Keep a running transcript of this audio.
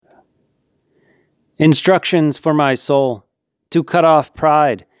Instructions for my soul, to cut off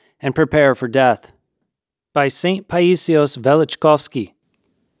pride and prepare for death. By St. Paisius Velichkovsky.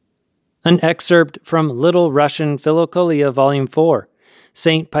 An excerpt from Little Russian Philokalia, Volume 4,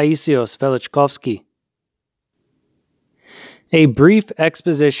 St. Paisius Velichkovsky. A brief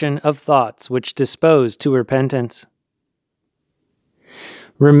exposition of thoughts which dispose to repentance.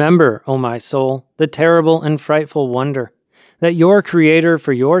 Remember, O my soul, the terrible and frightful wonder, that your Creator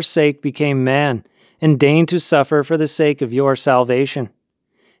for your sake became man, and deigned to suffer for the sake of your salvation.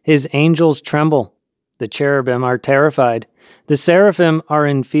 His angels tremble, the cherubim are terrified, the seraphim are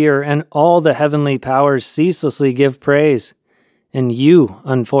in fear, and all the heavenly powers ceaselessly give praise. And you,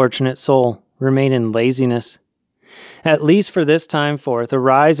 unfortunate soul, remain in laziness. At least for this time forth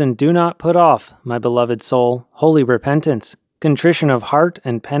arise and do not put off, my beloved soul, holy repentance, contrition of heart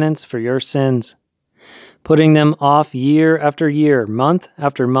and penance for your sins. Putting them off year after year, month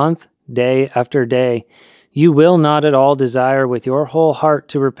after month, day after day, you will not at all desire with your whole heart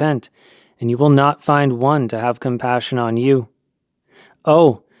to repent, and you will not find one to have compassion on you.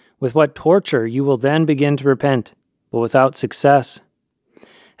 Oh, with what torture you will then begin to repent, but without success.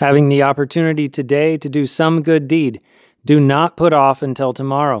 Having the opportunity today to do some good deed, do not put off until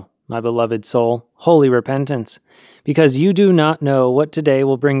tomorrow, my beloved soul, holy repentance, because you do not know what today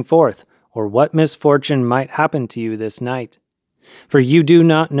will bring forth, or what misfortune might happen to you this night. For you do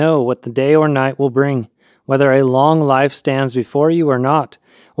not know what the day or night will bring, whether a long life stands before you or not,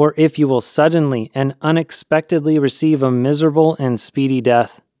 or if you will suddenly and unexpectedly receive a miserable and speedy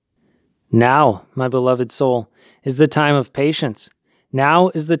death. Now, my beloved soul, is the time of patience. Now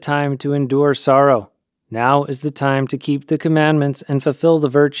is the time to endure sorrow. Now is the time to keep the commandments and fulfill the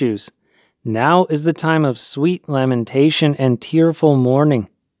virtues. Now is the time of sweet lamentation and tearful mourning.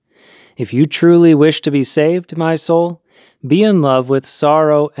 If you truly wish to be saved, my soul, be in love with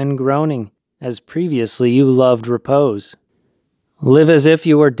sorrow and groaning, as previously you loved repose. Live as if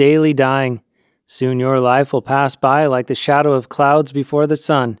you were daily dying. Soon your life will pass by like the shadow of clouds before the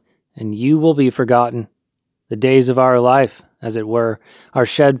sun, and you will be forgotten. The days of our life, as it were, are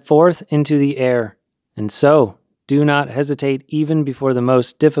shed forth into the air, and so do not hesitate even before the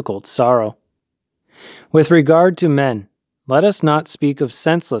most difficult sorrow. With regard to men, let us not speak of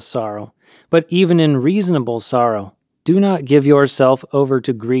senseless sorrow, but even in reasonable sorrow. Do not give yourself over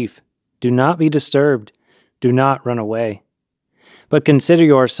to grief. Do not be disturbed. Do not run away. But consider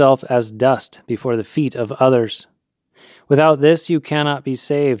yourself as dust before the feet of others. Without this you cannot be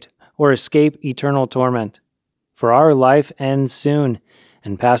saved or escape eternal torment. For our life ends soon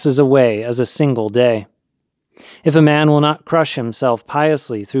and passes away as a single day. If a man will not crush himself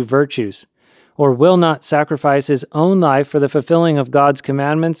piously through virtues, or will not sacrifice his own life for the fulfilling of God's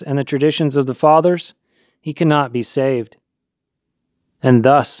commandments and the traditions of the fathers, he cannot be saved. And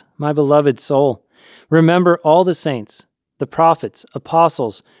thus, my beloved soul, remember all the saints, the prophets,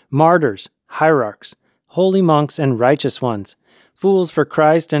 apostles, martyrs, hierarchs, holy monks and righteous ones, fools for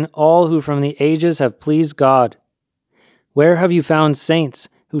Christ and all who from the ages have pleased God. Where have you found saints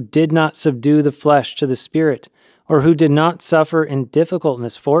who did not subdue the flesh to the spirit, or who did not suffer in difficult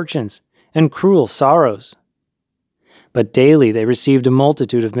misfortunes and cruel sorrows? But daily they received a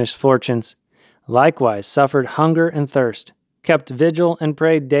multitude of misfortunes, likewise suffered hunger and thirst, kept vigil and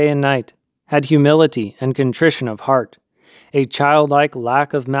prayed day and night, had humility and contrition of heart, a childlike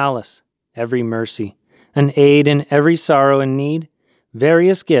lack of malice, every mercy, an aid in every sorrow and need,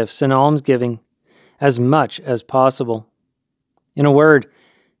 various gifts and almsgiving, as much as possible. In a word,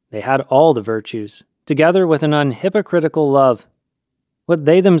 they had all the virtues, together with an unhypocritical love. What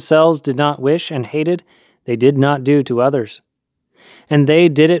they themselves did not wish and hated, they did not do to others. And they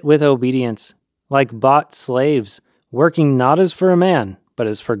did it with obedience, like bought slaves, working not as for a man, but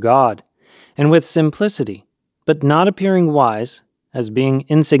as for God, and with simplicity, but not appearing wise, as being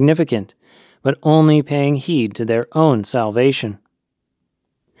insignificant, but only paying heed to their own salvation.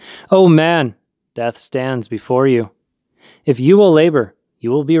 O man, death stands before you. If you will labor,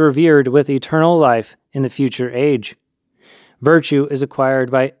 you will be revered with eternal life in the future age. Virtue is acquired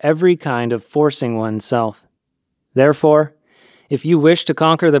by every kind of forcing oneself. Therefore, if you wish to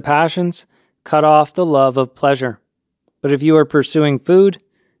conquer the passions, cut off the love of pleasure. But if you are pursuing food,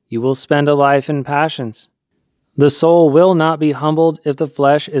 you will spend a life in passions. The soul will not be humbled if the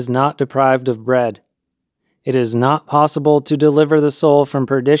flesh is not deprived of bread. It is not possible to deliver the soul from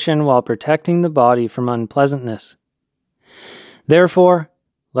perdition while protecting the body from unpleasantness. Therefore,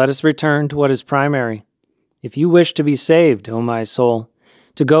 let us return to what is primary. If you wish to be saved, O my soul,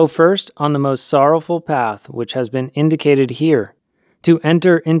 to go first on the most sorrowful path which has been indicated here, to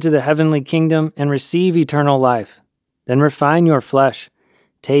enter into the heavenly kingdom and receive eternal life, then refine your flesh,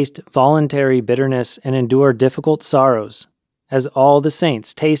 taste voluntary bitterness and endure difficult sorrows, as all the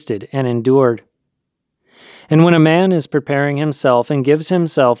saints tasted and endured. And when a man is preparing himself and gives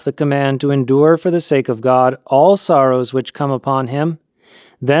himself the command to endure for the sake of God all sorrows which come upon him,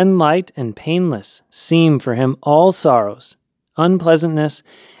 then light and painless seem for him all sorrows, unpleasantness,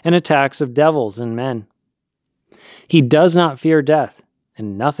 and attacks of devils and men. He does not fear death,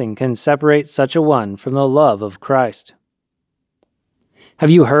 and nothing can separate such a one from the love of Christ. Have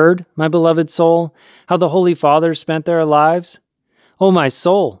you heard, my beloved soul, how the Holy Fathers spent their lives? O my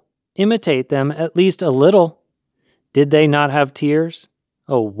soul, imitate them at least a little. Did they not have tears?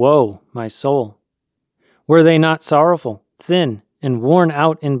 Oh, woe, my soul! Were they not sorrowful, thin, and worn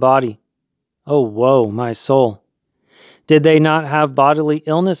out in body? Oh, woe, my soul! Did they not have bodily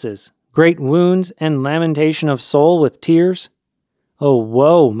illnesses, great wounds, and lamentation of soul with tears? Oh,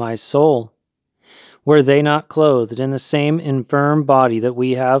 woe, my soul! Were they not clothed in the same infirm body that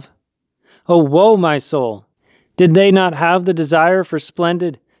we have? Oh, woe, my soul! Did they not have the desire for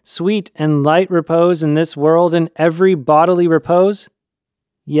splendid, sweet, and light repose in this world and every bodily repose?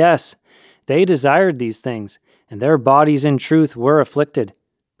 Yes, they desired these things, and their bodies in truth were afflicted,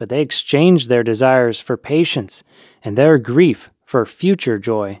 but they exchanged their desires for patience, and their grief for future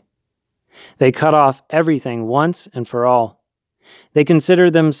joy. They cut off everything once and for all. They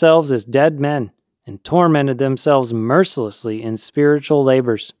considered themselves as dead men, and tormented themselves mercilessly in spiritual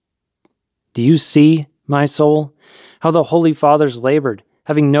labors. Do you see, my soul, how the Holy Fathers labored,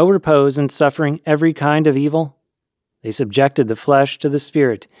 having no repose and suffering every kind of evil? They subjected the flesh to the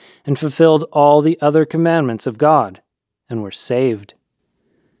spirit, and fulfilled all the other commandments of God, and were saved.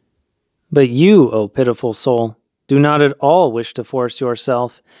 But you, O pitiful soul, do not at all wish to force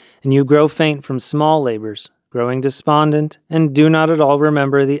yourself, and you grow faint from small labors, growing despondent, and do not at all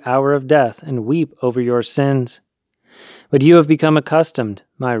remember the hour of death and weep over your sins. But you have become accustomed,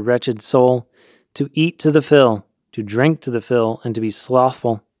 my wretched soul, to eat to the fill, to drink to the fill, and to be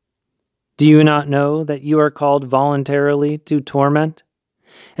slothful. Do you not know that you are called voluntarily to torment?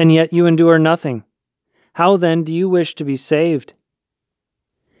 And yet you endure nothing. How then do you wish to be saved?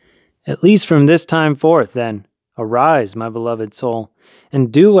 At least from this time forth, then, arise, my beloved soul,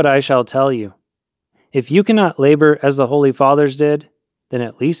 and do what I shall tell you. If you cannot labor as the Holy Fathers did, then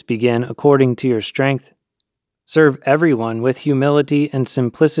at least begin according to your strength. Serve everyone with humility and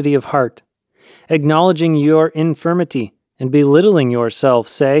simplicity of heart. Acknowledging your infirmity and belittling yourself,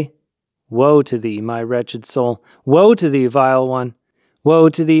 say, Woe to thee, my wretched soul! Woe to thee, vile one! Woe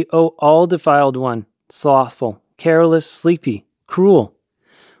to thee, O all-defiled one, slothful, careless, sleepy, cruel!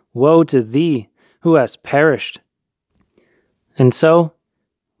 Woe to thee, who hast perished! And so,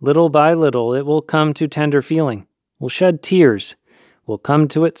 little by little, it will come to tender feeling, will shed tears, will come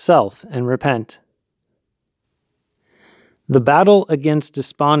to itself and repent. The battle against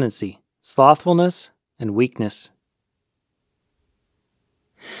despondency, slothfulness, and weakness.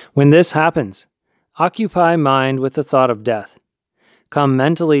 When this happens, occupy mind with the thought of death. Come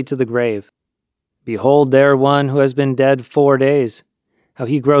mentally to the grave. Behold there one who has been dead 4 days, how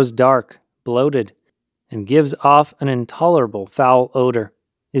he grows dark, bloated, and gives off an intolerable foul odor,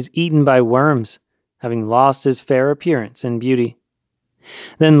 is eaten by worms, having lost his fair appearance and beauty.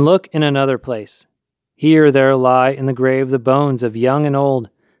 Then look in another place. Here there lie in the grave the bones of young and old,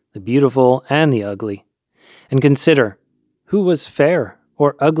 the beautiful and the ugly. And consider, who was fair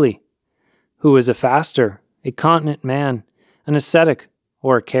or ugly? Who was a faster, a continent man, an ascetic,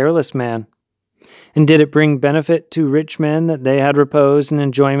 or a careless man? And did it bring benefit to rich men that they had repose and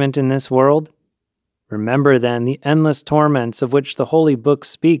enjoyment in this world? Remember then the endless torments of which the holy books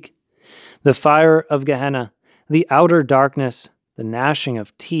speak, the fire of Gehenna, the outer darkness, the gnashing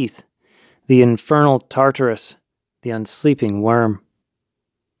of teeth, the infernal Tartarus, the unsleeping worm.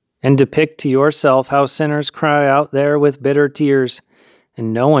 And depict to yourself how sinners cry out there with bitter tears,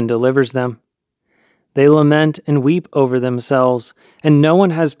 and no one delivers them. They lament and weep over themselves, and no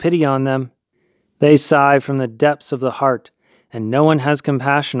one has pity on them. They sigh from the depths of the heart, and no one has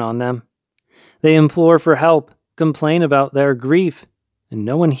compassion on them. They implore for help, complain about their grief, and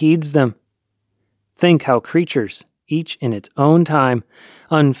no one heeds them. Think how creatures, each in its own time,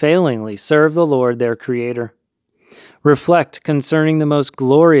 unfailingly serve the Lord their Creator. Reflect concerning the most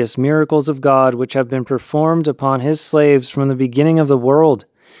glorious miracles of God which have been performed upon His slaves from the beginning of the world,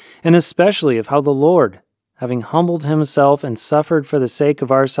 and especially of how the Lord, having humbled Himself and suffered for the sake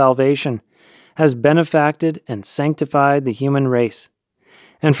of our salvation, has benefacted and sanctified the human race.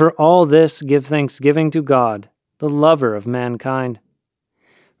 And for all this give thanksgiving to God, the lover of mankind.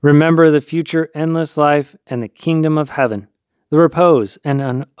 Remember the future endless life and the kingdom of heaven, the repose and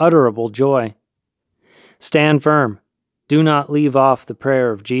unutterable joy. Stand firm. do not leave off the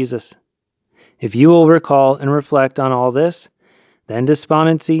prayer of Jesus. If you will recall and reflect on all this, then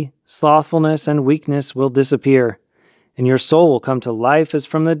despondency, slothfulness, and weakness will disappear, and your soul will come to life as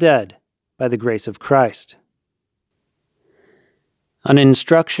from the dead by the grace of Christ. An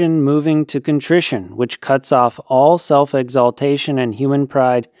instruction moving to contrition, which cuts off all self-exaltation and human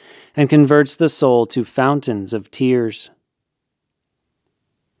pride and converts the soul to fountains of tears.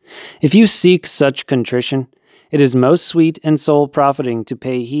 If you seek such contrition, it is most sweet and soul-profiting to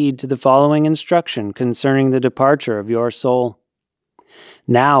pay heed to the following instruction concerning the departure of your soul.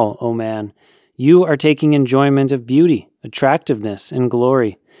 Now, O man, you are taking enjoyment of beauty, attractiveness, and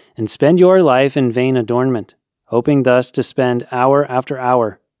glory, and spend your life in vain adornment, hoping thus to spend hour after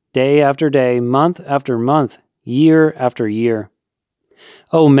hour, day after day, month after month, year after year.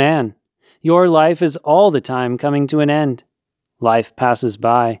 O man, your life is all the time coming to an end. Life passes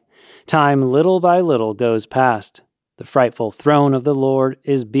by. Time little by little goes past. The frightful throne of the Lord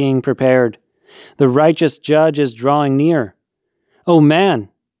is being prepared. The righteous judge is drawing near. O man,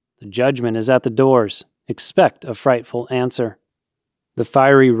 the judgment is at the doors. Expect a frightful answer. The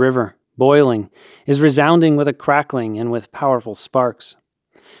fiery river, boiling, is resounding with a crackling and with powerful sparks.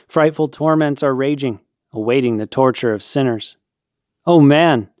 Frightful torments are raging, awaiting the torture of sinners. O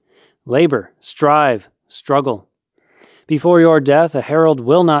man, labor, strive, struggle. Before your death, a herald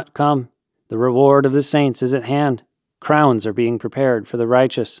will not come. The reward of the saints is at hand. Crowns are being prepared for the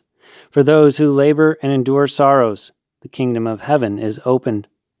righteous. For those who labor and endure sorrows, the kingdom of heaven is opened.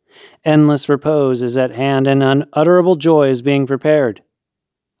 Endless repose is at hand, and unutterable joy is being prepared.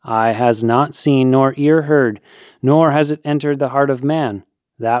 Eye has not seen, nor ear heard, nor has it entered the heart of man,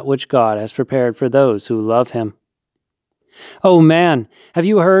 that which God has prepared for those who love him. O man, have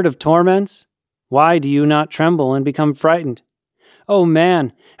you heard of torments? Why do you not tremble and become frightened? O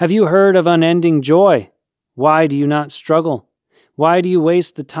man, have you heard of unending joy? Why do you not struggle? Why do you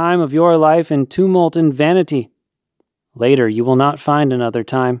waste the time of your life in tumult and vanity? Later you will not find another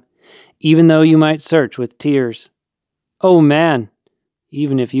time, even though you might search with tears. O man,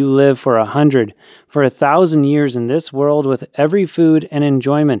 even if you live for 100, for 1,000 years in this world with every food and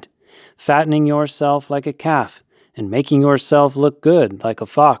enjoyment, fattening yourself like a calf and making yourself look good like a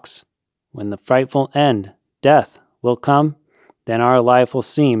fox, when the frightful end, death, will come, then our life will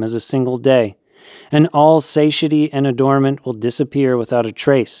seem as a single day, and all satiety and adornment will disappear without a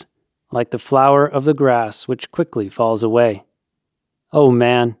trace, like the flower of the grass which quickly falls away. O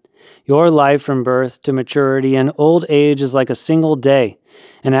man, your life from birth to maturity and old age is like a single day,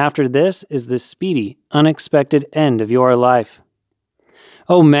 and after this is the speedy, unexpected end of your life.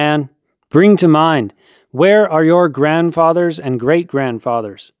 O man, bring to mind, where are your grandfathers and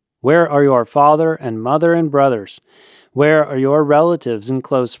great-grandfathers? Where are your father and mother and brothers? Where are your relatives and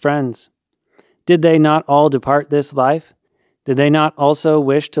close friends? Did they not all depart this life? Did they not also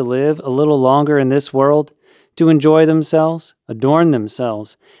wish to live a little longer in this world, to enjoy themselves, adorn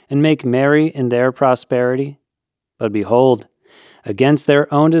themselves, and make merry in their prosperity? But behold, against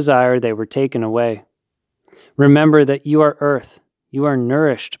their own desire they were taken away. Remember that you are earth, you are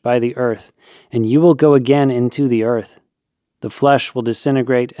nourished by the earth, and you will go again into the earth. The flesh will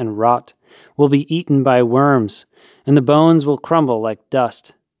disintegrate and rot, will be eaten by worms, and the bones will crumble like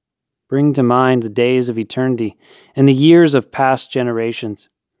dust. Bring to mind the days of eternity and the years of past generations.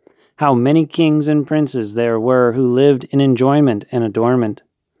 How many kings and princes there were who lived in enjoyment and adornment.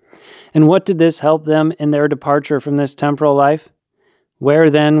 And what did this help them in their departure from this temporal life?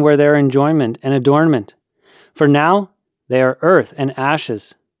 Where then were their enjoyment and adornment? For now they are earth and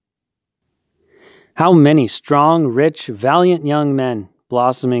ashes. How many strong, rich, valiant young men,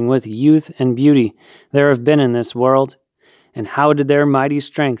 blossoming with youth and beauty, there have been in this world, and how did their mighty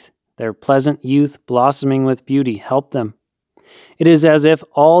strength, their pleasant youth blossoming with beauty, help them? It is as if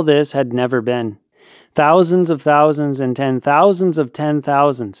all this had never been. Thousands of thousands and 10,000s of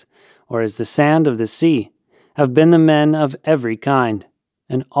 10,000s, or as the sand of the sea, have been the men of every kind,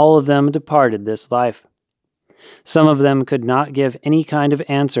 and all of them departed this life. Some of them could not give any kind of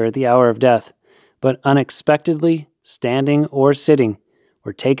answer at the hour of death, but unexpectedly, standing or sitting,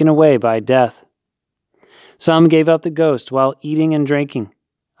 were taken away by death. Some gave up the ghost while eating and drinking.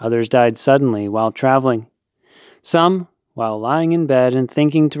 Others died suddenly while traveling. Some, while lying in bed and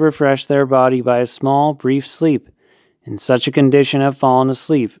thinking to refresh their body by a small, brief sleep, in such a condition have fallen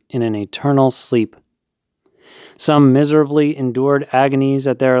asleep in an eternal sleep. Some miserably endured agonies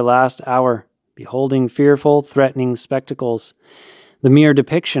at their last hour, beholding fearful, threatening spectacles, the mere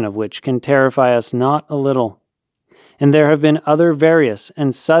depiction of which can terrify us not a little. And there have been other various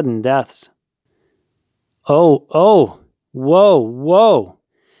and sudden deaths. Oh, woe, woe!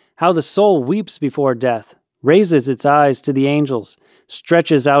 How the soul weeps before death, raises its eyes to the angels,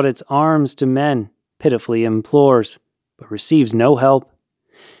 stretches out its arms to men, pitifully implores, but receives no help.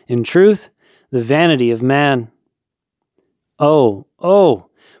 In truth, the vanity of man. Oh, oh,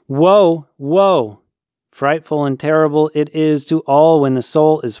 woe, woe! Frightful and terrible it is to all when the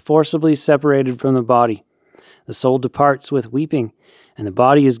soul is forcibly separated from the body. The soul departs with weeping, and the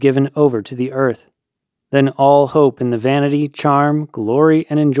body is given over to the earth. Then all hope in the vanity, charm, glory,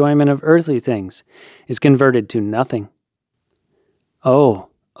 and enjoyment of earthly things is converted to nothing. Oh,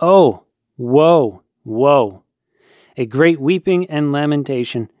 oh, woe, woe! A great weeping and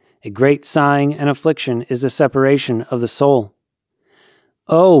lamentation, a great sighing and affliction is the separation of the soul.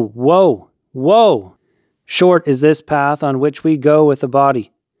 Oh, woe, woe! Short is this path on which we go with the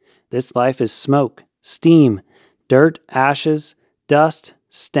body. This life is smoke, steam, dirt, ashes, dust,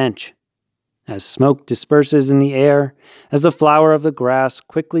 stench. As smoke disperses in the air, as the flower of the grass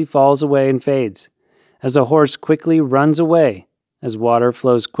quickly falls away and fades, as a horse quickly runs away, as water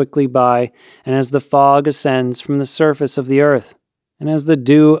flows quickly by, and as the fog ascends from the surface of the earth, and as the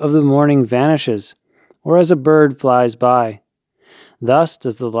dew of the morning vanishes, or as a bird flies by. Thus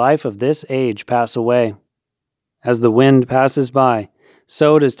does the life of this age pass away. As the wind passes by,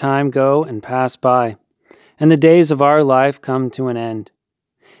 so does time go and pass by, and the days of our life come to an end.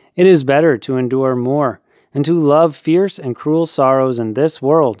 It is better to endure more, and to love fierce and cruel sorrows in this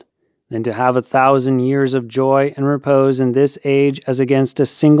world, than to have 1,000 years of joy and repose in this age as against a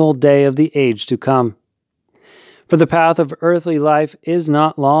single day of the age to come. For the path of earthly life is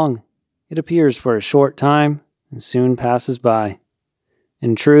not long. It appears for a short time, and soon passes by.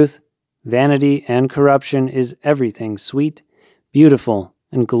 In truth, vanity and corruption is everything sweet, beautiful,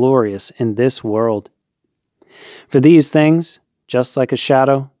 and glorious in this world. For these things, just like a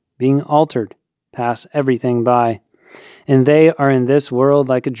shadow, being altered, pass everything by, and they are in this world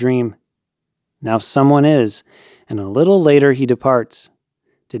like a dream. Now someone is, and a little later he departs.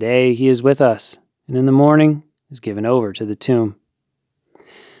 Today he is with us, and in the morning is given over to the tomb.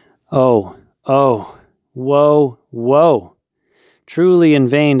 Oh, oh, woe, woe! Truly in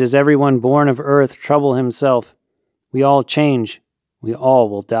vain does everyone born of earth trouble himself. We all change, we all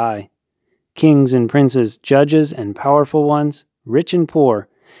will die. Kings and princes, judges and powerful ones, rich and poor,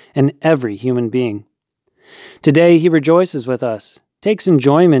 and every human being. Today he rejoices with us, takes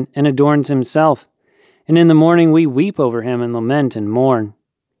enjoyment and adorns himself, and in the morning we weep over him and lament and mourn.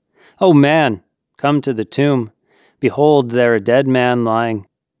 O man, come to the tomb. Behold there a dead man lying.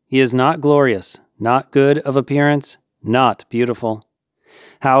 He is not glorious, not good of appearance, not beautiful.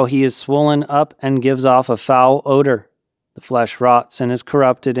 How he is swollen up and gives off a foul odor. The flesh rots and is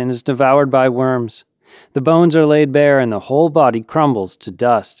corrupted and is devoured by worms. The bones are laid bare and the whole body crumbles to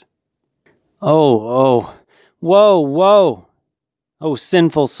dust. Oh, oh, woe, woe! O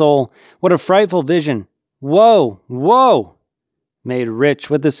sinful soul, what a frightful vision! Woe, woe! Made rich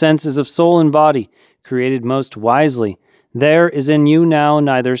with the senses of soul and body, created most wisely, there is in you now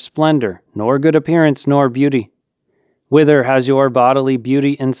neither splendor, nor good appearance, nor beauty. Whither has your bodily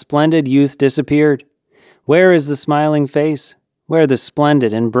beauty and splendid youth disappeared? Where is the smiling face? Where the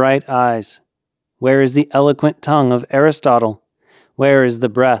splendid and bright eyes? Where is the eloquent tongue of Aristotle? Where is the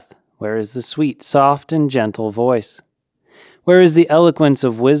breath? Where is the sweet, soft, and gentle voice? Where is the eloquence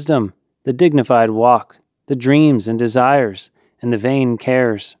of wisdom, the dignified walk, the dreams and desires, and the vain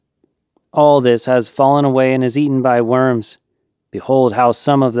cares? All this has fallen away and is eaten by worms. Behold how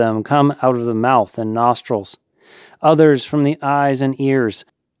some of them come out of the mouth and nostrils, others from the eyes and ears,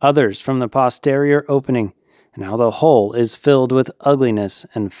 others from the posterior opening, and how the whole is filled with ugliness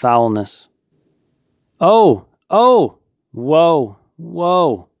and foulness. Oh, oh, woe,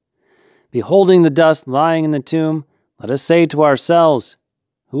 woe! Beholding the dust lying in the tomb, let us say to ourselves,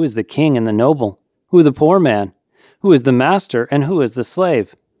 who is the king and the noble? Who the poor man? Who is the master and who is the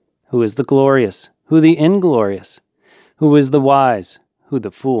slave? Who is the glorious? Who the inglorious? Who is the wise? Who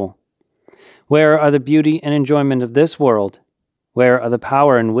the fool? Where are the beauty and enjoyment of this world? Where are the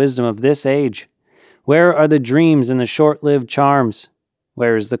power and wisdom of this age? Where are the dreams and the short-lived charms?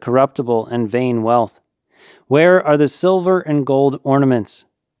 Where is the corruptible and vain wealth? Where are the silver and gold ornaments?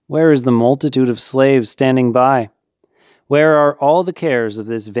 Where is the multitude of slaves standing by? Where are all the cares of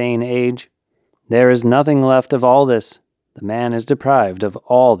this vain age? There is nothing left of all this. The man is deprived of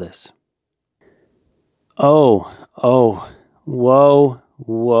all this. Oh, oh, woe,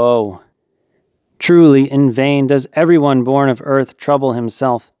 woe! Truly in vain does everyone born of earth trouble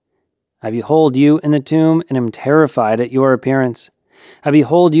himself. I behold you in the tomb and am terrified at your appearance. I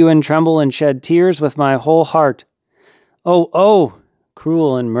behold you and tremble and shed tears with my whole heart. Oh, oh!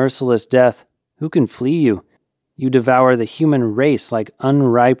 Cruel and merciless death, who can flee you? You devour the human race like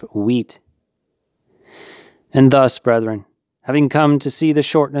unripe wheat. And thus, brethren, having come to see the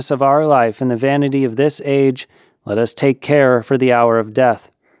shortness of our life and the vanity of this age, let us take care for the hour of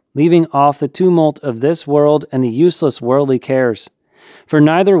death, leaving off the tumult of this world and the useless worldly cares. For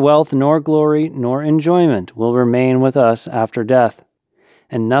neither wealth nor glory nor enjoyment will remain with us after death,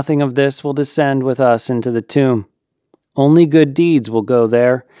 and nothing of this will descend with us into the tomb. Only good deeds will go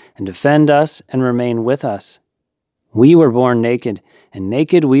there and defend us and remain with us. We were born naked, and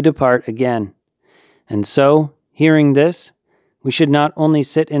naked we depart again. And so, hearing this, we should not only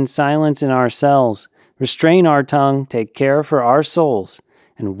sit in silence in our cells, restrain our tongue, take care for our souls,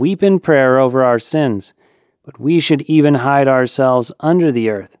 and weep in prayer over our sins, but we should even hide ourselves under the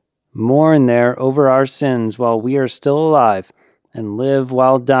earth, mourn there over our sins while we are still alive, and live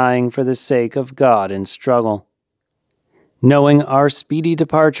while dying for the sake of God in struggle. Knowing our speedy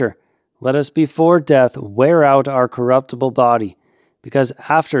departure, let us before death wear out our corruptible body, because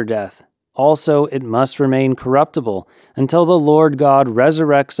after death also it must remain corruptible until the Lord God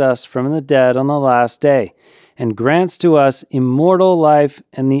resurrects us from the dead on the last day, and grants to us immortal life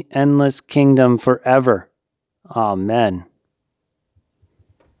and the endless kingdom forever. Amen.